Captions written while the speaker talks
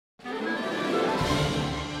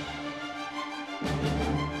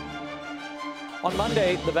On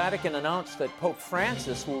Monday, the Vatican announced that Pope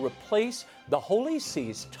Francis will replace the Holy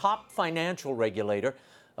See's top financial regulator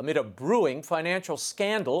amid a brewing financial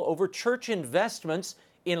scandal over church investments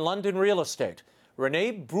in London real estate.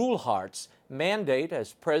 René Brühlhardt's mandate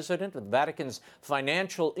as president of the Vatican's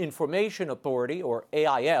Financial Information Authority, or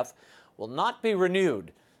AIF, will not be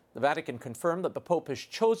renewed. The Vatican confirmed that the Pope has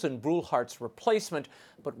chosen Brühlhardt's replacement,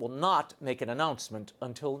 but will not make an announcement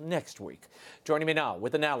until next week. Joining me now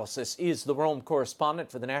with analysis is the Rome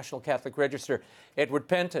correspondent for the National Catholic Register, Edward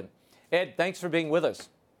Pentin. Ed, thanks for being with us.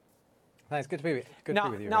 Thanks. Good to be with you. Now,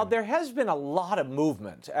 Raymond. there has been a lot of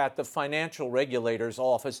movement at the financial regulator's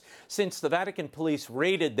office since the Vatican police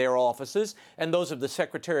raided their offices and those of the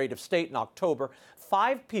Secretariat of State in October.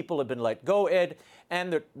 5 people have been let go, Ed,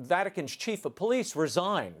 and the Vatican's chief of police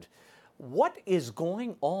resigned. What is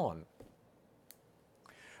going on?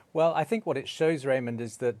 Well, I think what it shows, Raymond,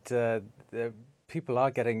 is that the people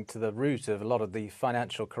are getting to the root of a lot of the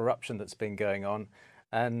financial corruption that's been going on,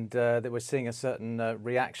 and that we're seeing a certain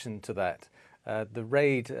reaction to that. The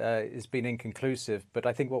raid has been inconclusive, but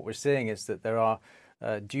I think what we're seeing is that there are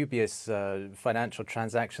dubious financial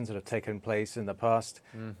transactions that have taken place in the past,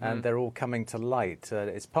 and they're all coming to light.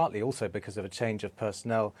 It's partly also because of a change of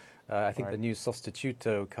personnel. I think the new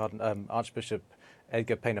Sostituto, Archbishop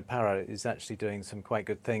Edgar Pena-Parra, is actually doing some quite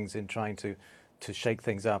good things in trying to shake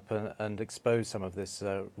things up and expose some of this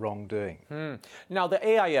wrongdoing. Now, the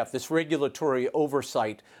AIF, this regulatory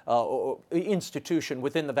oversight institution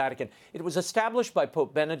within the Vatican, it was established by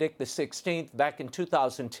Pope Benedict XVI back in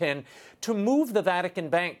 2010 to move the Vatican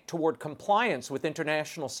Bank toward compliance with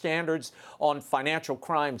international standards on financial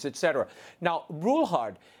crimes, etc. Now,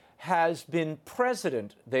 Brühlhardt has been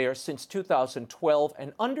president there since 2012,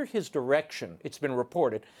 and under his direction, it's been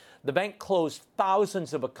reported, the bank closed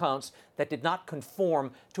thousands of accounts that did not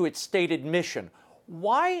conform to its stated mission.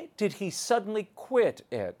 Why did he suddenly quit,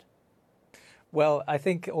 Ed? Well, I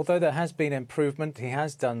think although there has been improvement, he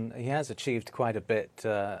has achieved quite a bit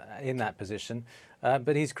in that position,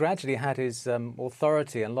 but he's gradually had his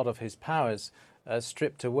authority and a lot of his powers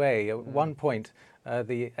stripped away. At one point,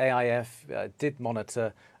 the AIF did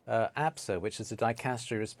monitor APSA, which is the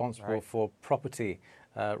dicastery responsible for property,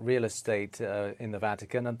 real estate in the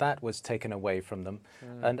Vatican, and that was taken away from them.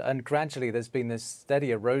 And gradually there's been this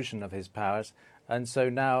steady erosion of his powers, and so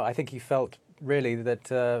now I think he felt really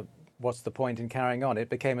that what's the point in carrying on? It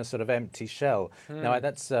became a sort of empty shell. Now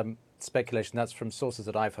that's speculation, that's from sources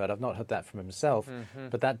that I've heard. I've not heard that from himself,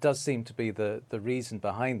 but that does seem to be the reason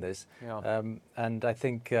behind this. And I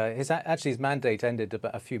think his mandate ended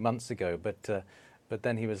about a few months ago, but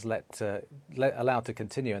then he was allowed to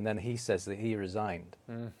continue, and then he says that he resigned.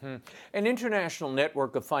 An international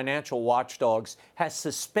network of financial watchdogs has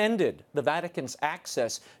suspended the Vatican's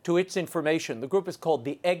access to its information. The group is called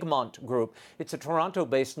the Egmont Group. It's a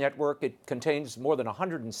Toronto-based network. It contains more than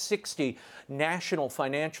 160 national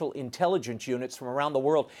financial intelligence units from around the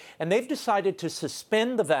world, and they've decided to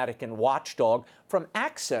suspend the Vatican watchdog from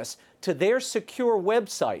access to their secure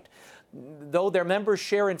website. Though their members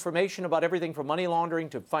share information about everything from money laundering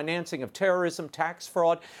to financing of terrorism, tax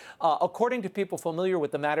fraud, according to people familiar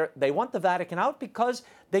with the matter, they want the Vatican out because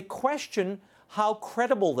they question how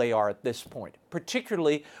credible they are at this point,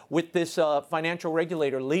 particularly with this financial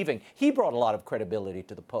regulator leaving. He brought a lot of credibility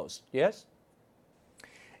to the post, yes?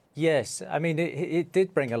 Yes, I mean, it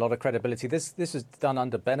did bring a lot of credibility. This was done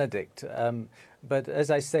under Benedict. But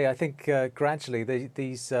as I say, I think gradually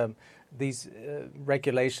these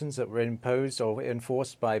regulations that were imposed or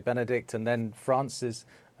enforced by Benedict and then Francis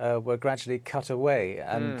were gradually cut away,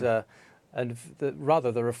 and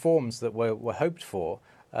rather the reforms that were hoped for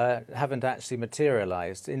haven't actually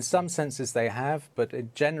materialized. In some senses they have,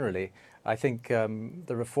 but generally I think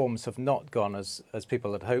the reforms have not gone as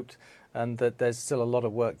people had hoped, and that there's still a lot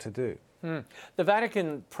of work to do. The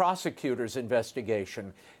Vatican prosecutor's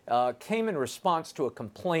investigation came in response to a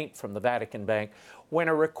complaint from the Vatican Bank when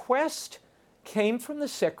a request came from the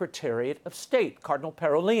Secretariat of State, Cardinal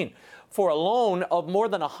Parolin, for a loan of more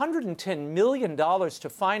than $110 million to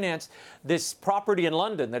finance this property in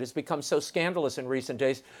London that has become so scandalous in recent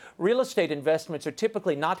days. Real estate investments are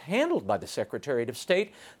typically not handled by the Secretariat of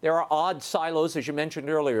State. There are odd silos, as you mentioned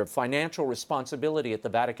earlier, of financial responsibility at the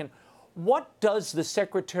Vatican. What does the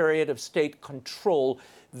Secretariat of State control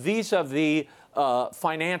vis-a-vis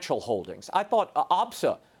financial holdings? I thought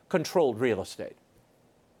APSA controlled real estate.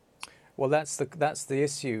 Well, that's the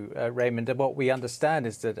issue, Raymond. And what we understand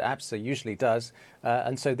is that APSA usually does,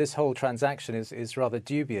 and so this whole transaction is rather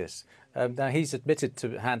dubious. Now, he's admitted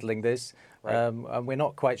to handling this, and we're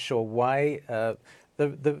not quite sure why.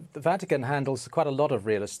 the Vatican handles quite a lot of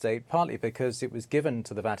real estate, partly because it was given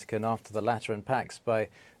to the Vatican after the Lateran Pacts by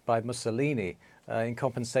Mussolini in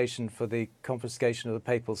compensation for the confiscation of the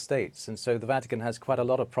Papal States. And so the Vatican has quite a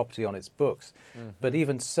lot of property on its books. But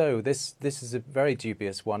even so, this is a very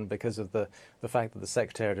dubious one because of the fact that the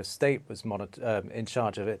Secretary of State was in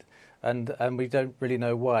charge of it. And we don't really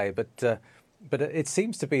know why. But it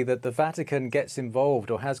seems to be that the Vatican gets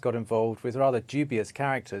involved or has got involved with rather dubious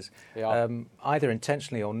characters, either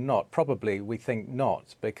intentionally or not. Probably we think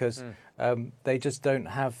not, because they just don't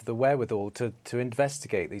have the wherewithal to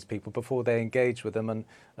investigate these people before they engage with them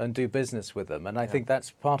and do business with them. And I think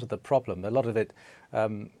that's part of the problem. A lot of it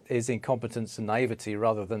is incompetence and naivety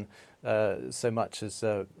rather than so much as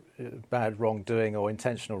bad wrongdoing or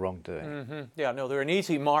intentional wrongdoing. Yeah, no, they're an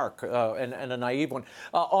easy mark and a naive one.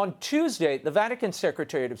 On Tuesday, the Vatican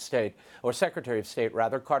Secretary of State,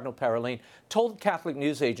 Cardinal Parolin, told Catholic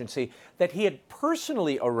News Agency that he had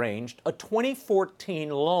personally arranged a 2014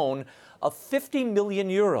 loan of 50 million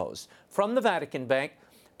euros from the Vatican Bank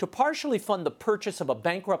to partially fund the purchase of a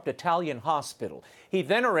bankrupt Italian hospital. He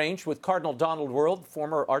then arranged with Cardinal Donald Wuerl,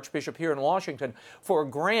 former Archbishop here in Washington, for a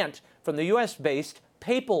grant from the U.S.-based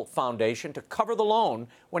Papal Foundation to cover the loan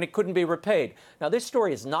when it couldn't be repaid. Now, this story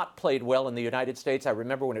has not played well in the United States. I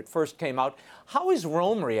remember when it first came out. How is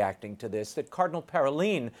Rome reacting to this, that Cardinal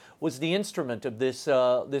Parolin was the instrument of this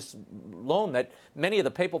loan that many of the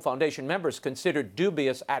Papal Foundation members considered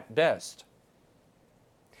dubious at best?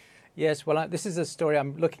 Yes, well, this is a story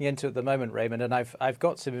I'm looking into at the moment, Raymond, and I've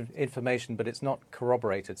got some information, but it's not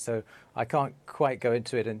corroborated, so I can't quite go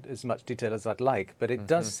into it in as much detail as I'd like. But it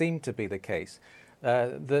does seem to be the case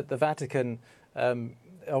that the Vatican,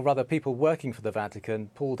 or rather people working for the Vatican,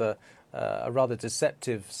 pulled a rather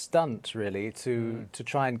deceptive stunt, really, to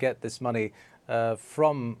try and get this money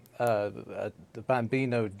from the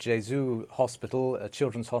Bambino Gesù Hospital, a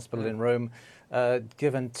children's hospital in Rome,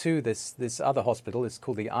 given to this other hospital. It's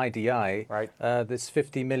called the IDI, this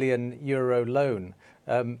 50 million euro loan.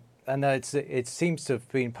 And it seems to have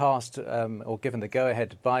been passed or given the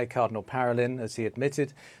go-ahead by Cardinal Parolin, as he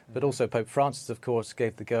admitted, but also Pope Francis, of course,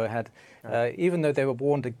 gave the go-ahead, even though they were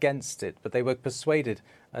warned against it. But they were persuaded,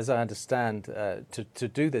 as I understand, to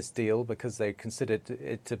do this deal because they considered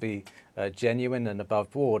it to be genuine and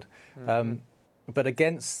above board. But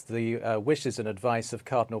against the wishes and advice of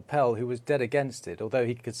Cardinal Pell, who was dead against it, although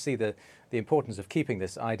he could see the importance of keeping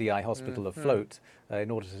this IDI hospital afloat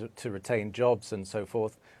in order to retain jobs and so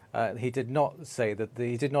forth. He did not say that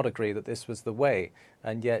he did not agree that this was the way,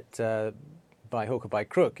 and yet by hook or by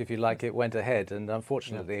crook, if you like, it went ahead. And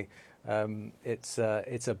unfortunately, it's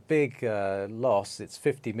a big loss. It's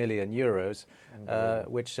 50 million euros,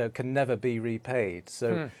 which can never be repaid.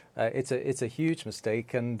 So it's a huge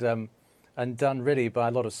mistake, and done really by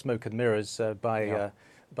a lot of smoke and mirrors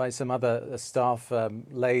by some other staff,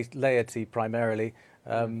 laity primarily.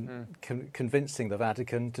 Convincing the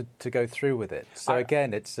Vatican to go through with it. So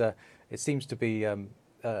again, it seems to be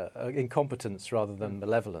incompetence rather than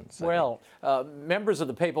malevolence. Well, members of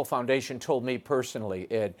the Papal Foundation told me personally,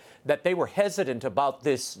 Ed, that they were hesitant about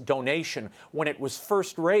this donation when it was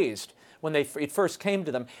first raised, when it first came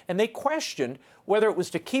to them, and they questioned whether it was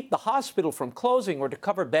to keep the hospital from closing or to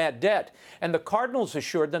cover bad debt. And the cardinals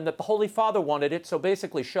assured them that the Holy Father wanted it, so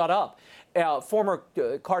basically shut up. Former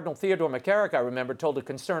Cardinal Theodore McCarrick, I remember, told a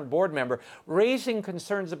concerned board member, raising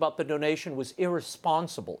concerns about the donation was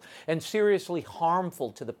irresponsible and seriously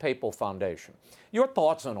harmful to the Papal Foundation. Your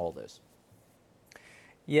thoughts on all this?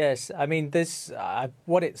 Yes, I mean,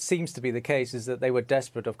 what it seems to be the case is that they were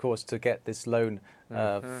desperate, of course, to get this loan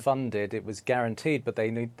funded. It was guaranteed, but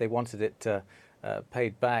they wanted it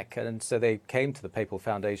paid back, and so they came to the Papal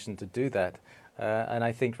Foundation to do that. And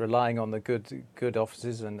I think relying on the good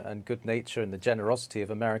offices and good nature and the generosity of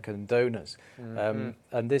American donors. And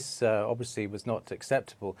this obviously was not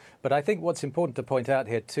acceptable. But I think what's important to point out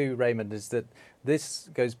here too, Raymond, is that this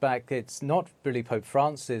goes back, it's not really Pope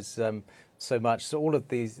Francis so much. So all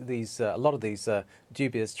of a lot of these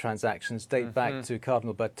dubious transactions date back to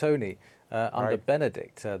Cardinal Bertone under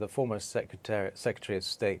Benedict, the former Secretary of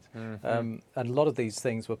State. And a lot of these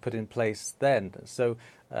things were put in place then. So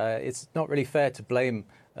it's not really fair to blame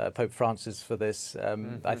Pope Francis for this.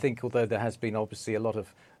 I think although there has been obviously a lot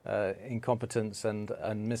of incompetence and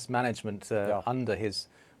mismanagement under his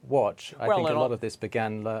watch. I Well, think a and lot of this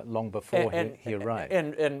began long before he arrived.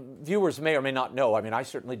 And viewers may or may not know. I mean, I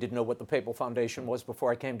certainly didn't know what the Papal Foundation was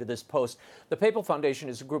before I came to this post. The Papal Foundation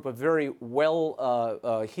is a group of very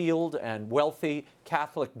well-heeled and wealthy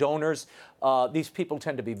Catholic donors. These people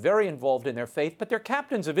tend to be very involved in their faith, but they're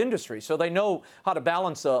captains of industry, so they know how to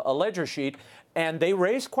balance a ledger sheet, and they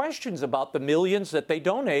raise questions about the millions that they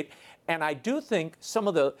donate. And I do think some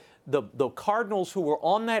of the cardinals who were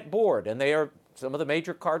on that board, and they are some of the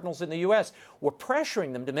major cardinals in the U.S., were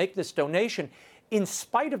pressuring them to make this donation in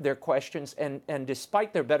spite of their questions and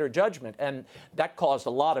despite their better judgment. And that caused a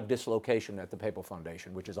lot of dislocation at the Papal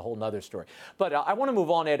Foundation, which is a whole nother story. But I want to move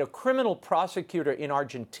on, Ed. A criminal prosecutor in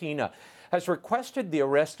Argentina has requested the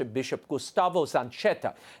arrest of Bishop Gustavo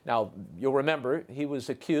Zanchetta. Now, you'll remember, he was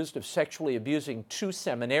accused of sexually abusing 2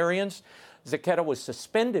 seminarians. Zanchetta was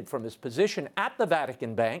suspended from his position at the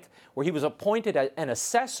Vatican Bank, where he was appointed an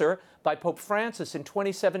assessor by Pope Francis in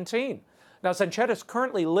 2017. Now, Zanchetta is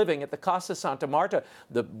currently living at the Casa Santa Marta,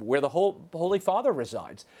 where the Holy Father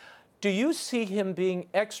resides. Do you see him being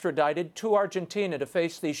extradited to Argentina to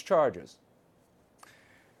face these charges?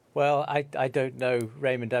 Well, I don't know,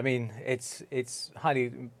 Raymond. I mean, it's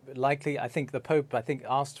highly likely. I think the Pope,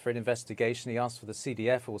 asked for an investigation. He asked for the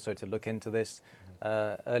CDF also to look into this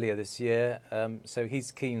earlier this year. So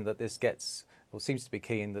he's keen that this gets, or seems to be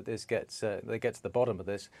keen that this gets, they get to the bottom of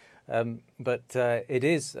this. But it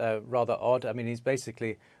is rather odd. I mean, he's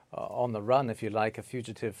basically on the run, if you like, a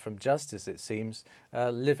fugitive from justice, it seems,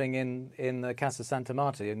 living in the Casa Santa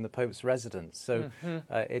Marta, in the Pope's residence. So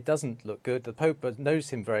it doesn't look good. The Pope knows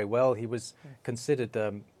him very well. He was considered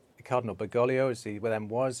Cardinal Bergoglio, as he then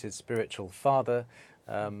was, his spiritual father.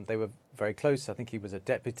 They were very close. I think he was a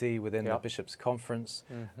deputy within the Bishops' Conference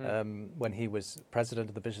when he was president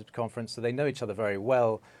of the Bishops' Conference. So they know each other very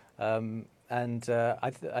well. And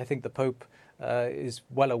I think the Pope is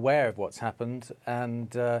well aware of what's happened,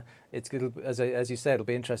 and as you said, it'll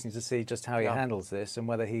be interesting to see just how he handles this and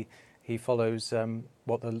whether he follows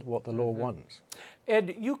what the law wants.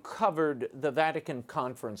 Ed, you covered the Vatican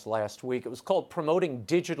conference last week. It was called Promoting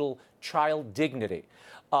Digital Child Dignity,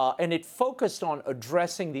 and it focused on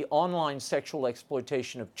addressing the online sexual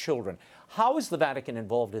exploitation of children. How is the Vatican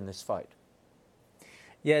involved in this fight?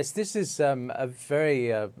 Yes, this is a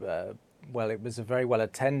very it was a very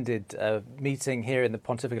well-attended meeting here in the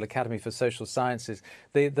Pontifical Academy for Social Sciences.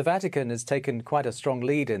 The Vatican has taken quite a strong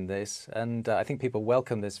lead in this, and I think people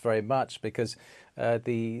welcome this very much because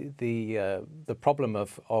the problem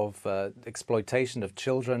of exploitation of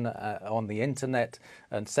children on the internet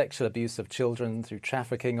and sexual abuse of children through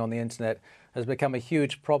trafficking on the internet has become a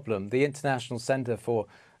huge problem. The International Centre for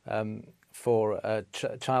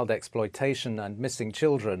Child Exploitation and Missing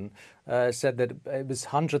Children said that it was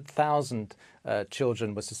 100,000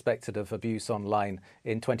 children were suspected of abuse online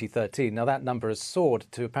in 2013. Now that number has soared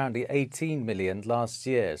to apparently 18 million last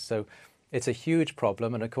year. So it's a huge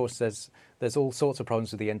problem, and of course there's all sorts of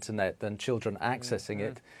problems with the internet and children accessing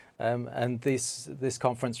it. And this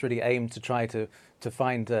conference really aimed to try to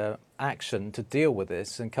find action to deal with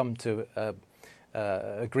this and come to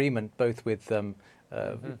agreement both with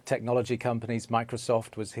technology companies.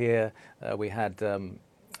 Microsoft was here. We had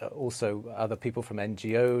also other people from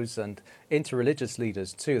NGOs and interreligious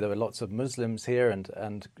leaders too. There were lots of Muslims here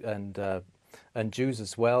and Jews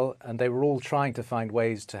as well, and they were all trying to find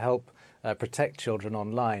ways to help protect children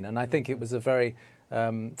online. And I think it was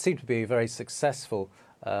seemed to be a very successful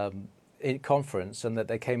conference, and that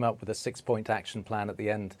they came up with a 6-point action plan at the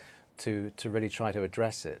end to really try to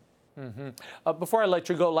address it. Before I let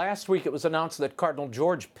you go, last week it was announced that Cardinal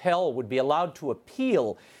George Pell would be allowed to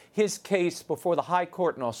appeal his case before the High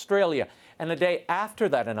Court in Australia. And the day after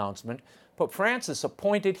that announcement, Pope Francis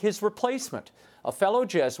appointed his replacement, a fellow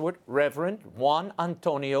Jesuit, Reverend Juan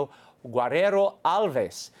Antonio Guerrero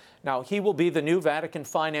Alves. Now, he will be the new Vatican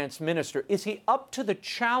finance minister. Is he up to the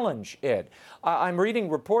challenge, Ed? I'm reading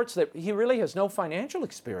reports that he really has no financial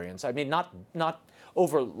experience. I mean, not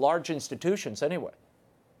over large institutions anyway.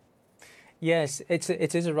 Yes,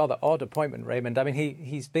 it is a rather odd appointment, Raymond. I mean,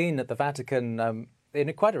 he's been at the Vatican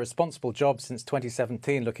in quite a responsible job since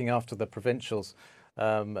 2017, looking after the provincials,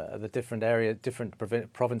 the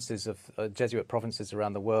different provinces of Jesuit provinces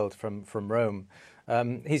around the world from Rome.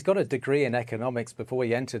 He's got a degree in economics before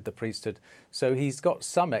he entered the priesthood, so he's got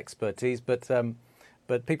some expertise, but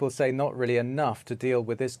people say not really enough to deal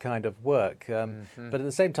with this kind of work. But at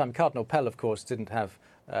the same time, Cardinal Pell, of course, didn't have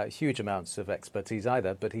huge amounts of expertise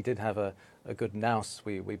either, but he did have a good nous,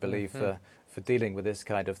 we believe, for dealing with this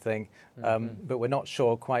kind of thing. But we're not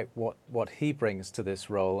sure quite what he brings to this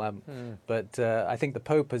role. But I think the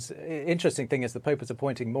Pope is, interesting thing is the Pope is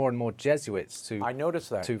appointing more and more Jesuits to, I noticed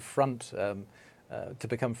that. to front, to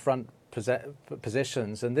become front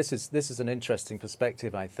positions, and this is an interesting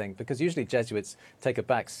perspective, I think, because usually Jesuits take a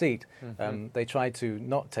back seat. They try to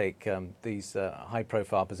not take these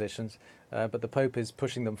high-profile positions, but the Pope is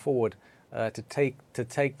pushing them forward to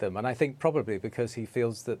take them, and I think probably because he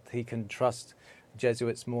feels that he can trust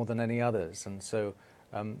Jesuits more than any others, and so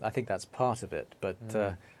I think that's part of it. But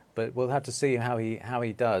we'll have to see how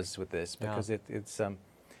he does with this, because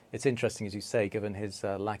it's interesting, as you say, given his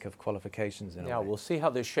lack of qualifications in a way. We'll see how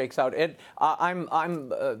this shakes out. Ed, I'm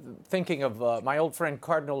thinking of my old friend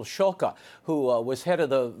Cardinal Sciocca, who was head of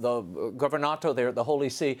the Governato there at the Holy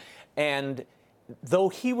See, and though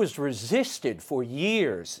he was resisted for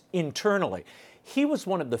years internally, he was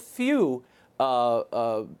one of the few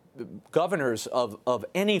governors of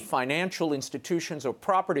any financial institutions or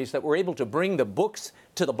properties that were able to bring the books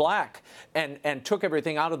to the black and took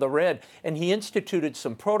everything out of the red. And he instituted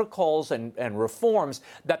some protocols and reforms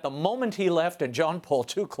that the moment he left and John Paul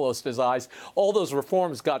II closed his eyes, all those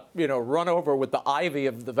reforms got, run over with the ivy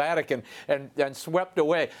of the Vatican and swept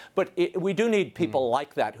away. But we do need people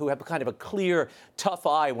like that who have kind of a clear, tough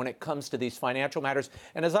eye when it comes to these financial matters.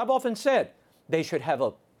 And as I've often said, they should have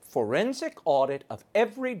a forensic audit of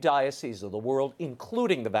every diocese of the world,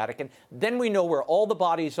 including the Vatican. Then we know where all the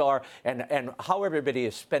bodies are and how everybody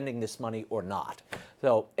is spending this money or not.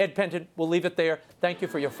 So, Ed Pentin, we'll leave it there. Thank you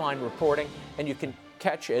for your fine reporting. And you can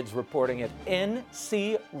catch Ed's reporting at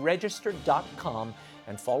ncregister.com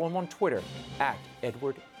and follow him on Twitter at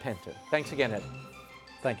Edward Pentin. Thanks again, Ed.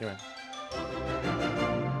 Thank you, Raymond.